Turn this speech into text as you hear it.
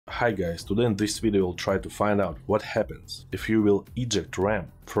Hi guys, today in this video we'll try to find out what happens if you will eject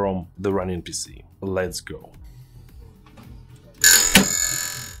RAM from the running PC. Let's go.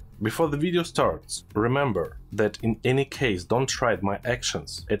 Before the video starts, remember that in any case don't try my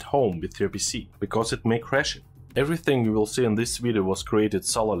actions at home with your PC, because it may crash it. Everything you will see in this video was created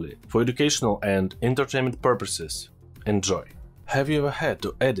solely for educational and entertainment purposes. Enjoy. Have you ever had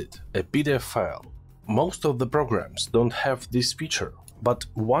to edit a PDF file? Most of the programs don't have this feature, but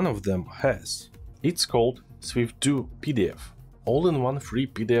one of them has. It's called SwiftDo PDF, all-in-one free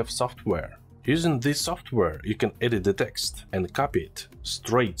PDF software. Using this software, you can edit the text and copy it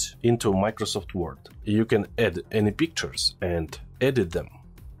straight into Microsoft Word. You can add any pictures and edit them.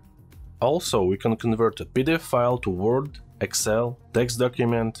 Also, you can convert a PDF file to Word, Excel, text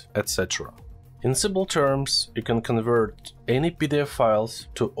document, etc. In simple terms, you can convert any PDF files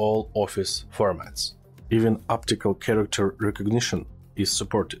to all Office formats. Even optical character recognition is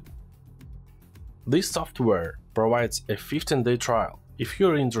supported. This software provides a 15-day trial. If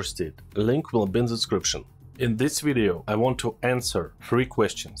you're interested, link will be in the description. In this video, I want to answer 3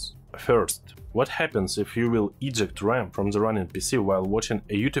 questions. First, what happens if you will eject RAM from the running PC while watching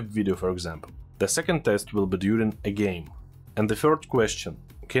a YouTube video, for example? The second test will be during a game. And the third question,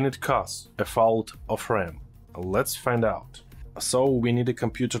 can it cause a fault of RAM? Let's find out. So we need a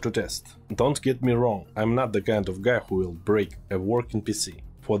computer to test. Don't get me wrong, I'm not the kind of guy who will break a working PC.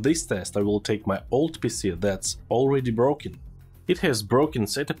 For this test I will take my old PC that's already broken. It has broken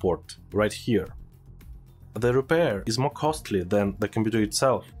SATA port right here. The repair is more costly than the computer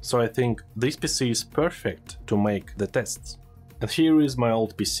itself, so I think this PC is perfect to make the tests. And here is my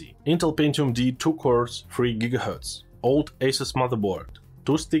old PC. Intel Pentium D 2 cores, 3 GHz, old Asus motherboard,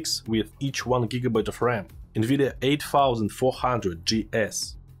 2 sticks with each 1 GB of RAM, NVIDIA 8400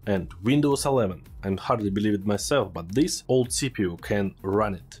 GS, and Windows 11. I hardly believe it myself, but this old CPU can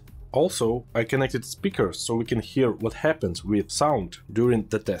run it. Also, I connected speakers so we can hear what happens with sound during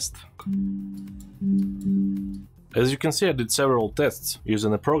the test. As you can see, I did several tests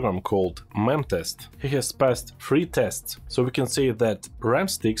using a program called memtest. He has passed 3 tests, so we can say that RAM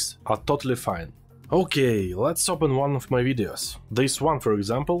sticks are totally fine. Okay, let's open one of my videos. This one, for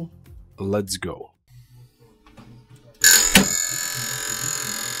example. Let's go.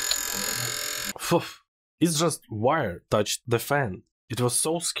 Phew, it's just wire touched the fan. It was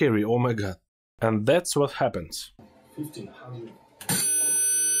so scary, oh my god. And that's what happens. 1500.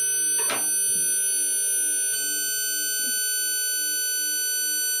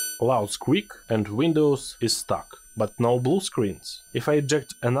 Loud squeak and Windows is stuck, but no blue screens. If I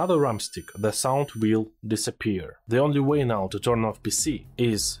eject another RAM stick, the sound will disappear. The only way now to turn off PC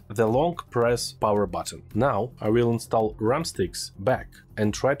is the long press power button. Now I will install RAM sticks back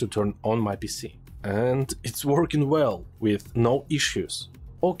and try to turn on my PC. And it's working well, with no issues.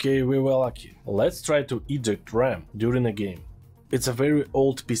 Okay, we were lucky. Let's try to eject RAM during a game. It's a very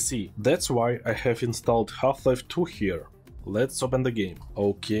old PC, that's why I have installed Half-Life 2 here. Let's open the game.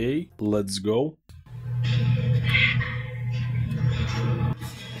 Okay, let's go.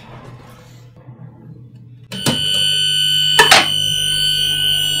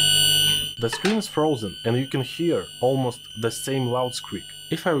 The screen is frozen and you can hear almost the same loud squeak.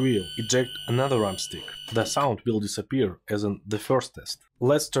 If I will eject another RAM stick, the sound will disappear as in the first test.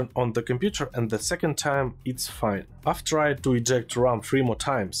 Let's turn on the computer and the second time it's fine. I've tried to eject RAM 3 more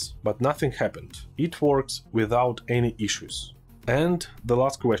times, but nothing happened. It works without any issues. And the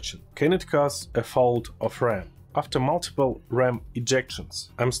last question, can it cause a fault of RAM? After multiple RAM ejections,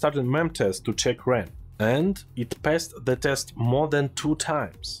 I'm starting memtest to check RAM, and it passed the test more than 2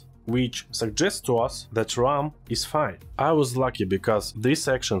 times. Which suggests to us that RAM is fine. I was lucky because these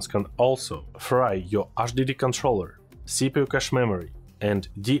actions can also fry your HDD controller, CPU cache memory, and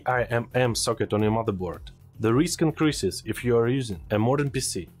DIMM socket on your motherboard. The risk increases if you are using a modern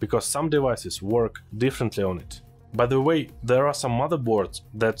PC, because some devices work differently on it. By the way, there are some motherboards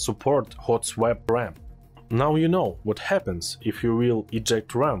that support hot swap RAM. Now you know what happens if you will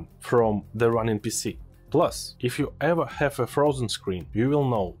eject RAM from the running PC. Plus, if you ever have a frozen screen, you will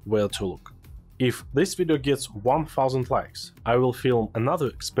know where to look. If this video gets 1000 likes, I will film another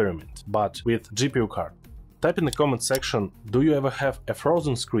experiment, but with GPU card. Type in the comment section, do you ever have a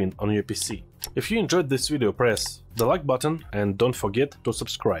frozen screen on your PC? If you enjoyed this video, press the like button and don't forget to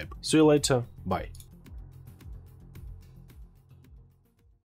subscribe. See you later, bye.